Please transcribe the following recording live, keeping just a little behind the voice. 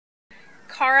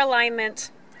car alignment.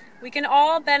 We can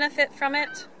all benefit from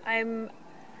it. I'm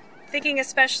thinking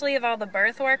especially of all the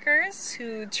birth workers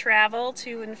who travel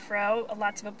to and fro,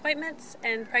 lots of appointments,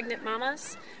 and pregnant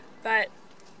mamas, but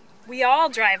we all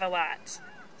drive a lot.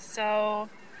 So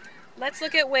let's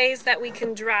look at ways that we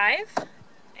can drive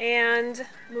and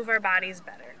move our bodies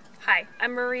better. Hi,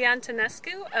 I'm Maria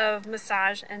Antonescu of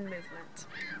Massage and Movement.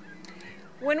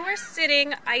 When we're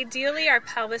sitting, ideally our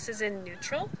pelvis is in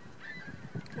neutral,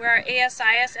 where our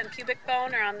ASIS and pubic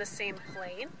bone are on the same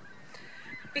plane.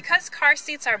 Because car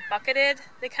seats are bucketed,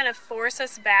 they kind of force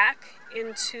us back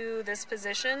into this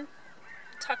position,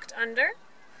 tucked under,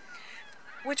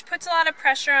 which puts a lot of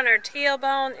pressure on our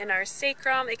tailbone and our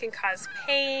sacrum. It can cause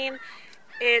pain.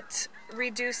 It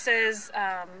reduces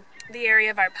the area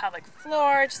of our pelvic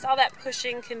floor. Just all that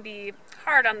pushing can be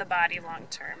hard on the body long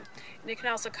term. And it can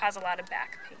also cause a lot of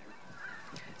back pain.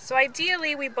 So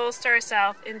ideally, we bolster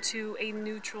ourselves into a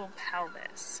neutral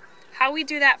pelvis. How we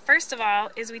do that, first of all,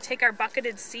 is we take our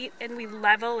bucketed seat and we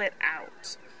level it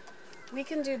out. We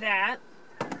can do that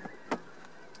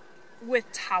with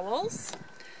towels.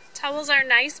 Towels are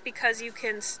nice because you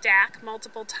can stack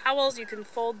multiple towels. You can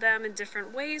fold them in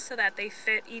different ways so that they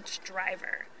fit each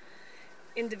driver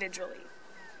individually.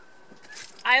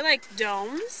 I like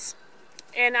domes.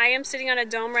 And I am sitting on a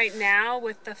dome right now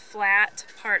with the flat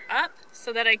part up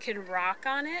so that I can rock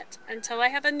on it until I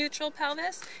have a neutral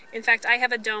pelvis. In fact, I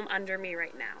have a dome under me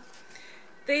right now.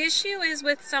 The issue is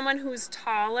with someone who's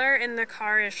taller and the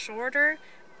car is shorter,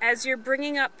 as you're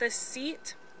bringing up the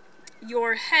seat,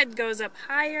 your head goes up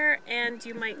higher and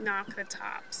you might knock the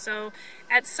top. So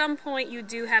at some point you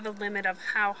do have a limit of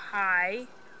how high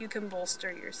you can bolster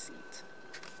your seat.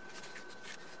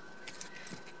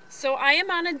 So I am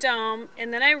on a dome,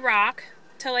 and then I rock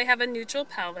till I have a neutral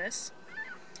pelvis.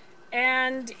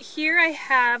 And here I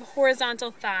have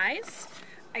horizontal thighs.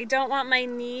 I don't want my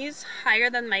knees higher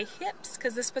than my hips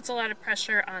because this puts a lot of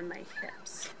pressure on my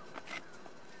hips.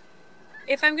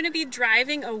 If I'm going to be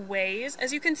driving a ways,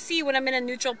 as you can see when I'm in a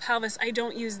neutral pelvis, I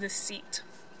don't use the seat.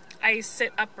 I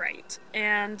sit upright,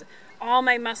 and all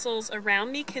my muscles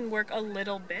around me can work a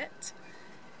little bit.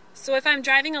 So if I'm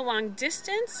driving a long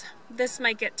distance, this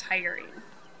might get tiring.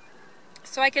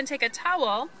 So I can take a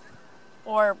towel,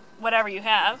 or whatever you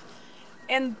have,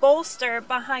 and bolster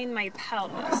behind my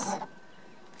pelvis.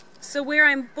 So where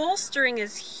I'm bolstering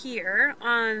is here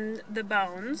on the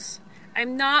bones.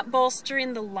 I'm not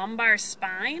bolstering the lumbar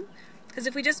spine, because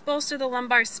if we just bolster the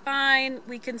lumbar spine,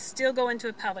 we can still go into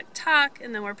a pelvic tuck,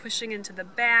 and then we're pushing into the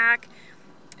back,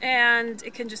 and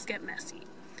it can just get messy.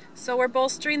 So we're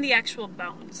bolstering the actual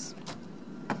bones.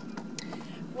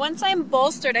 Once I'm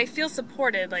bolstered, I feel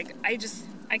supported. Like I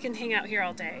can hang out here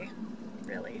all day,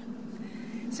 really.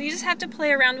 So you just have to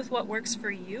play around with what works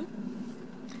for you.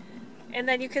 And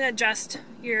then you can adjust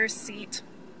your seat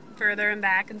further and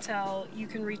back until you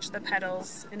can reach the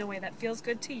pedals in a way that feels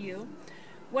good to you.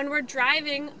 When we're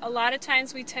driving, a lot of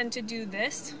times we tend to do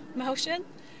this motion.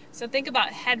 So think about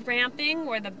head ramping,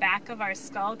 where the back of our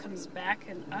skull comes back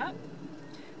and up.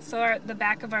 So the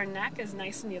back of our neck is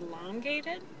nice and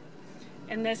elongated,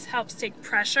 and this helps take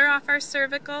pressure off our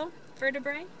cervical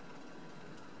vertebrae.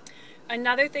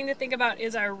 Another thing to think about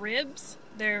is our ribs.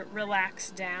 They're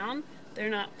relaxed down. They're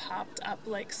not popped up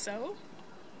like so.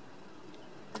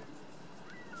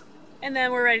 And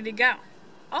then we're ready to go.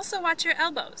 Also watch your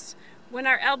elbows. When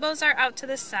our elbows are out to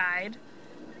the side,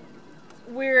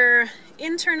 we're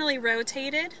internally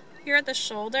rotated here at the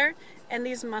shoulder, and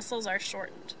these muscles are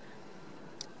shortened.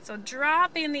 So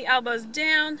dropping the elbows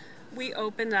down, we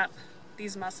open up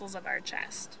these muscles of our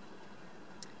chest.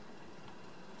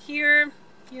 Here,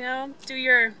 do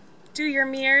your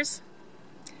mirrors.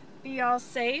 Be all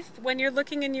safe. When you're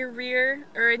looking in your rear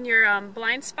or in your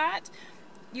blind spot,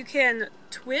 you can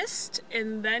twist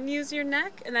and then use your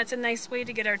neck, and that's a nice way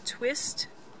to get our twist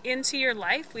into your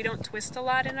life. We don't twist a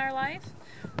lot in our life,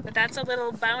 but that's a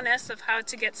little bonus of how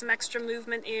to get some extra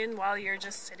movement in while you're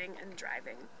just sitting and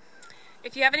driving.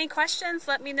 If you have any questions,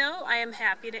 let me know. I am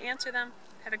happy to answer them.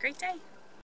 Have a great day.